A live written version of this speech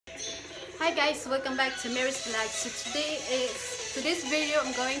Hi guys, welcome back to Mary's Vlog. So today's video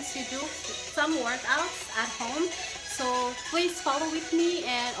I'm going to do some workouts at home. So please follow with me,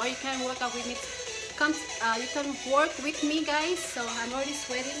 and or you can work out with me. You can work with me, guys. So I'm already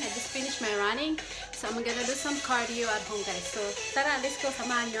sweating. I just finished my running. So I'm gonna do some cardio at home, guys. So tara, let's go.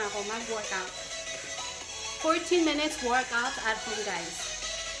 Samahan nyo ako mag-workout. 14 minutes workout at home, guys.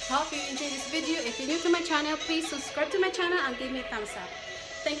 Hope you enjoy this video. If you're new to my channel, please subscribe to my channel and give me a thumbs up.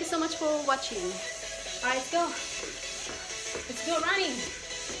 Thank you so much for watching. Alright, let's go. Let's go running.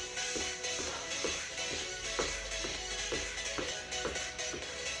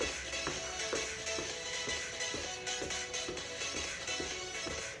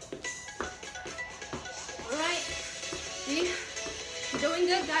 Alright. See? You're doing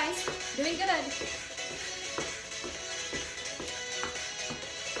good, guys. Doing good.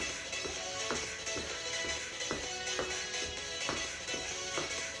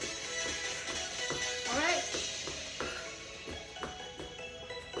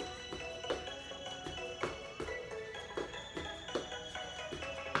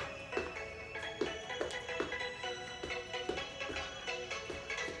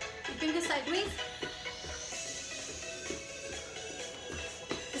 Finger sideways.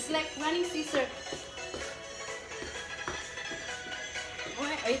 It's like running scissor.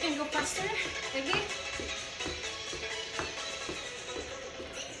 Alright, or you can go faster. Okay.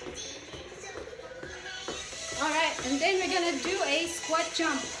 Alright, and then we're gonna do a squat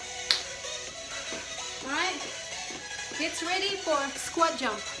jump. Alright. Get ready for squat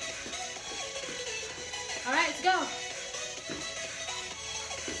jump. Alright, let's go.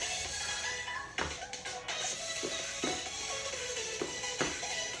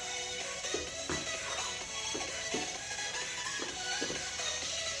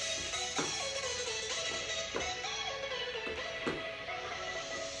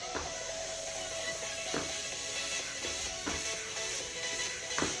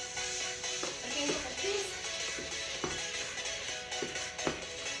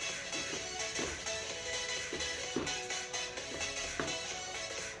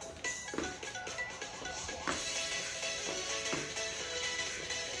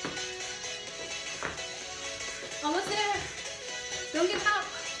 Almost there. Don't give up.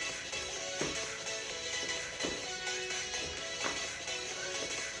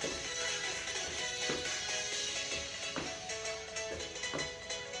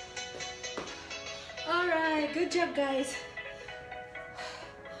 Alright, good job, guys.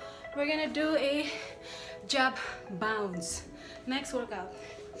 We're gonna do a jab bounce. Next workout.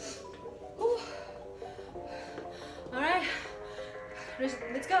 Alright,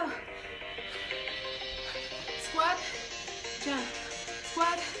 let's go. Squat, jump,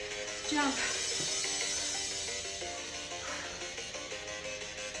 squat, jump.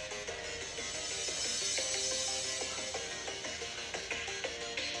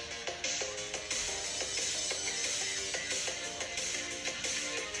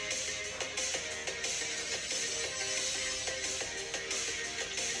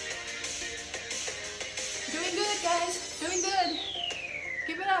 Doing good, guys. Doing good.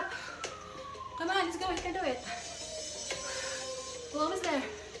 Keep it up. Come on, let's go. You can do it. We're almost there.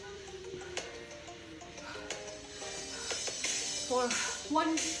 For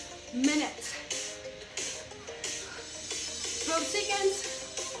 1 minute. 12 seconds.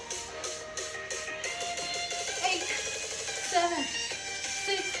 8, 7,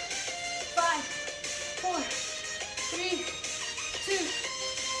 6, 5, 4, 3, 2,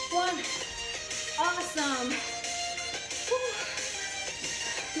 1. Awesome. Whew.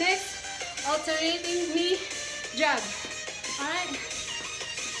 Next, alternating knee jab. Alright.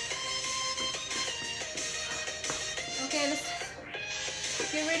 Okay, let's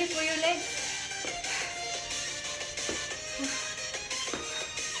get ready for your legs.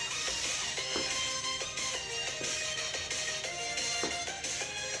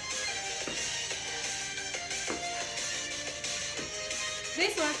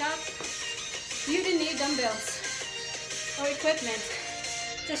 This workout, you don't need dumbbells or equipment.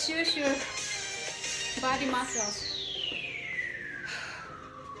 Just use your body muscles.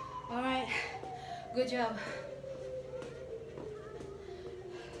 Alright, good job.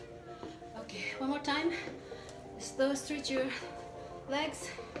 Okay, one more time. Slow stretch your legs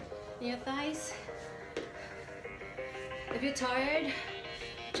and your thighs. If you're tired,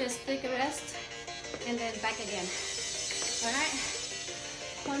 just take a rest and then back again. Alright,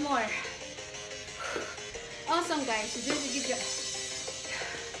 one more. Awesome, guys. You did a good job.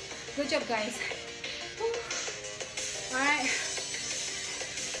 Good job, guys. Alright.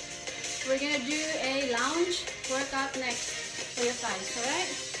 We're gonna do a lounge workout next for your thighs, alright?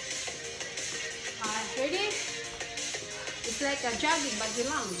 like a jogging, but you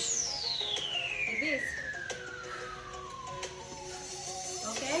lounge. Like this.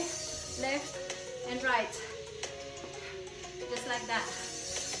 Okay? Left and right. Just like that.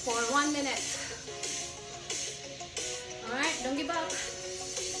 For 1 minute. Alright, don't give up.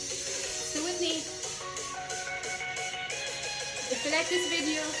 Stay with me. If you like this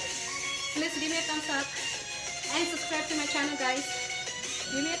video, please give me a thumbs up and subscribe to my channel, guys.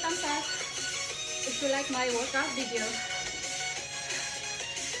 Give me a thumbs up if you like my workout video.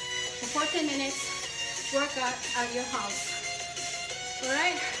 For 14 minutes workout at your house.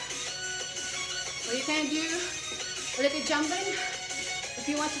 Alright? Or you can do a little jumping if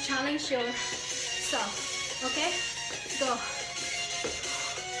you want to challenge yourself. Okay? Go.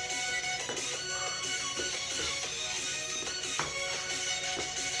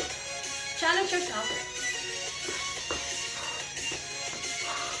 Challenge yourself.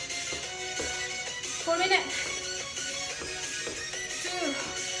 For a minute.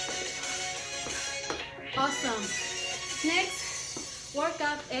 2. Awesome. Next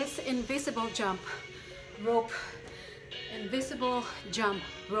workout is invisible jump rope. Invisible jump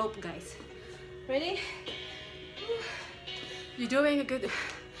rope, guys. Ready? You're doing a good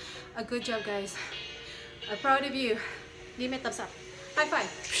job, guys. I'm proud of you. Give me a thumbs up. High five.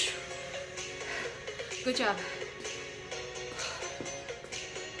 Good job.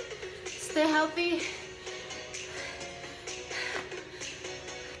 Stay healthy.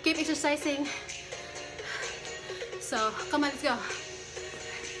 Keep exercising. So come on, let's go.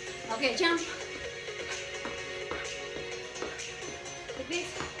 Okay, jump. Like this.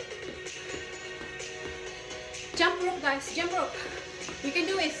 Jump rope, guys. Jump rope. You can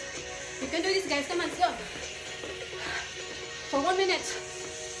do it. You can do this, guys. Come on, let's go. For 1 minute,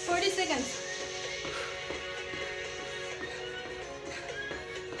 40 seconds.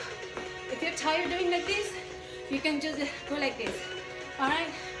 If you're tired doing like this, you can just go like this.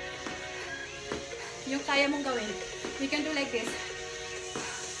 Alright? Yung kaya mong gawin. You can do like this.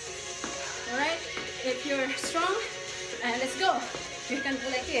 Alright? If you're strong, let's go. You can do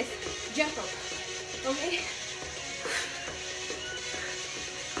like this. Jump rope. Okay?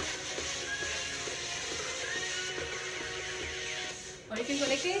 Or you can go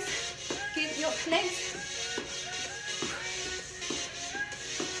like this. Keep your legs.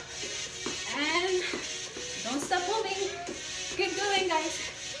 And don't stop moving. Keep going, guys.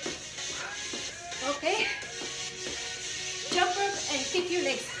 Okay? Jump rope and kick your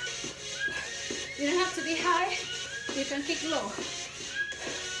legs. You don't have to be high. You can kick low.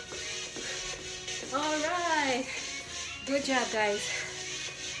 Alright. Good job, guys.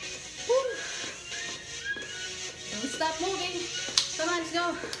 Woo. Don't stop moving. Come on, let's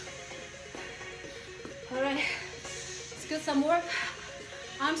go. Alright. Let's get some work.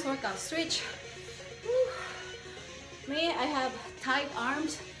 Arms workout. Stretch. Woo. Me, I have tight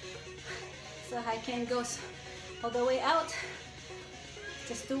arms, so I can go all the way out.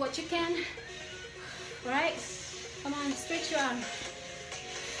 Just do what you can. Alright? Come on, stretch your arm.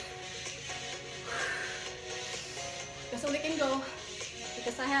 That's all we can go,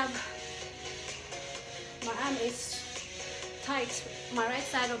 because I have, my arm is tight. My right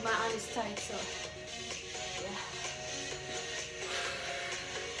side of my arm is tight, so yeah.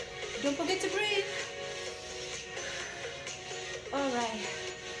 Don't forget to breathe. Alright,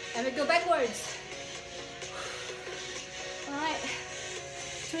 and we go backwards. Alright,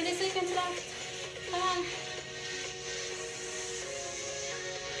 20 seconds left. Come on.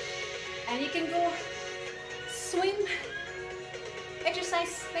 And you can go swim,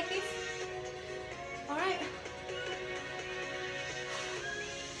 exercise like this. Alright.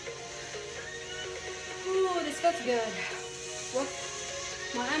 Ooh, this feels good. Work.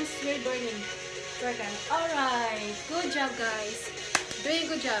 My arms really burning. Alright, good job, guys. Doing a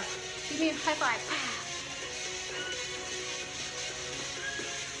good job. Give me a high five.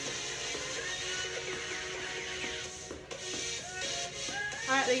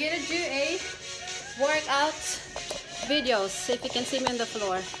 Alright, we're gonna do a workout videos, if you can see me on the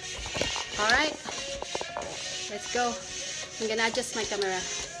floor. Alright, let's go. I'm gonna adjust my camera.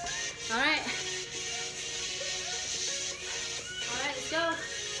 Alright. Alright, let's go.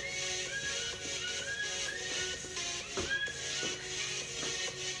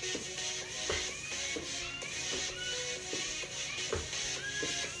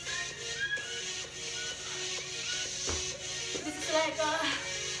 Like a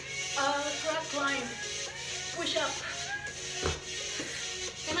rock climb, push up.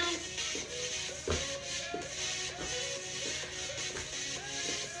 Come on.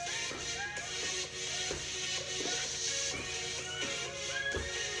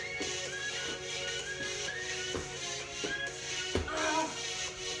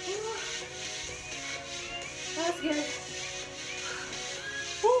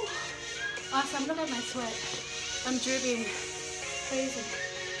 look at my sweat. I'm dripping. Crazy.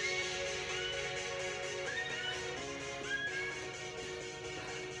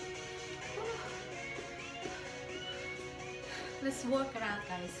 Let's work it out,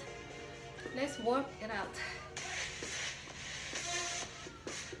 guys. Let's work it out.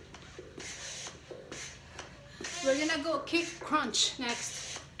 We're gonna go kick crunch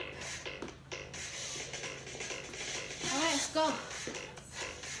next. Alright, let's go.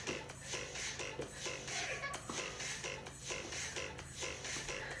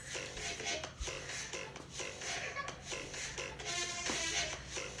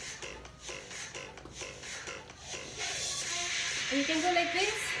 You can go like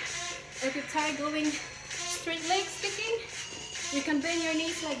this. If you're tired going straight legs kicking, you can bend your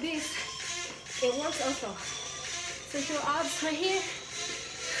knees like this. It works also. So your abs right here.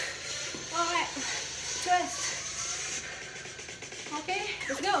 Alright, twist. Okay,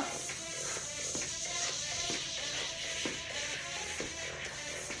 let's go.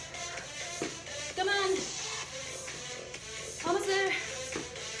 Come on. Almost there.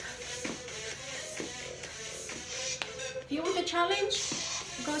 If you want a challenge,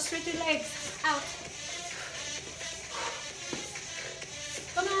 go straight to legs, out.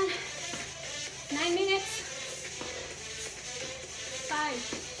 Come on. 9 minutes. 5.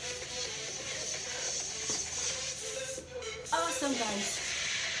 Awesome, guys.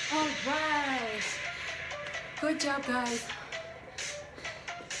 All right. Good job, guys.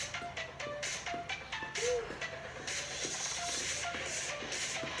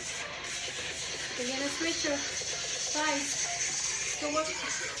 We're gonna switch your thighs. Go work.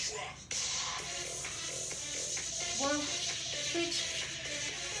 One, switch.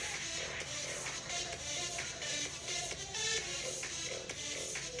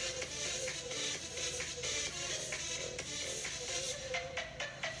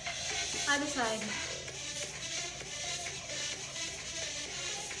 Other side.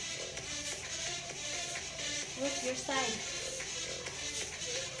 Work your side.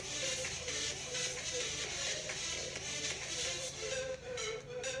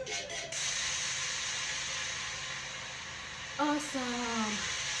 Awesome.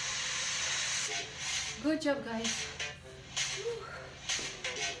 Good job, guys.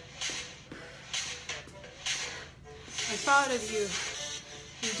 I'm proud of you.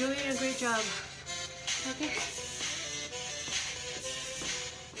 You're doing a great job. Okay.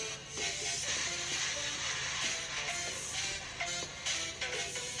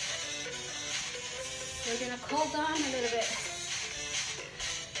 We're gonna cool down a little bit.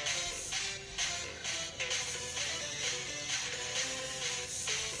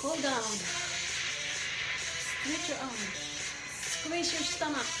 Cool down. Stretch your arm. Squeeze your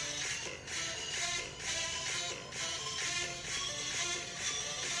stomach.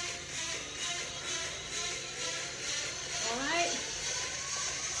 Alright.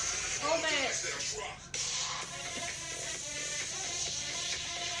 Hold it.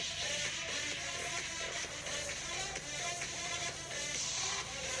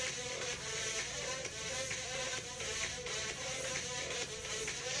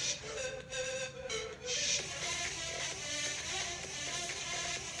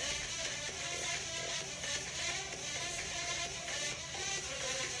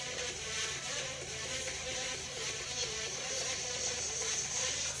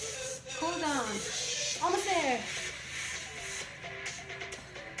 Cool down. Almost there.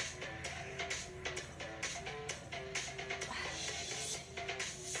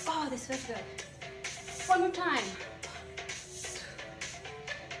 Oh, this feels good. One more time.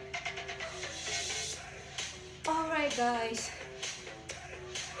 All right, guys.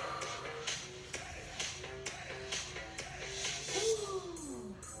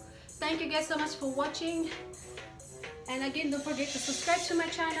 Thank you guys so much for watching. And again, don't forget to subscribe to my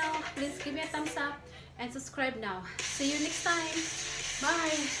channel. Please give me a thumbs up and subscribe now. See you next time.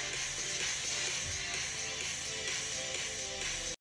 Bye.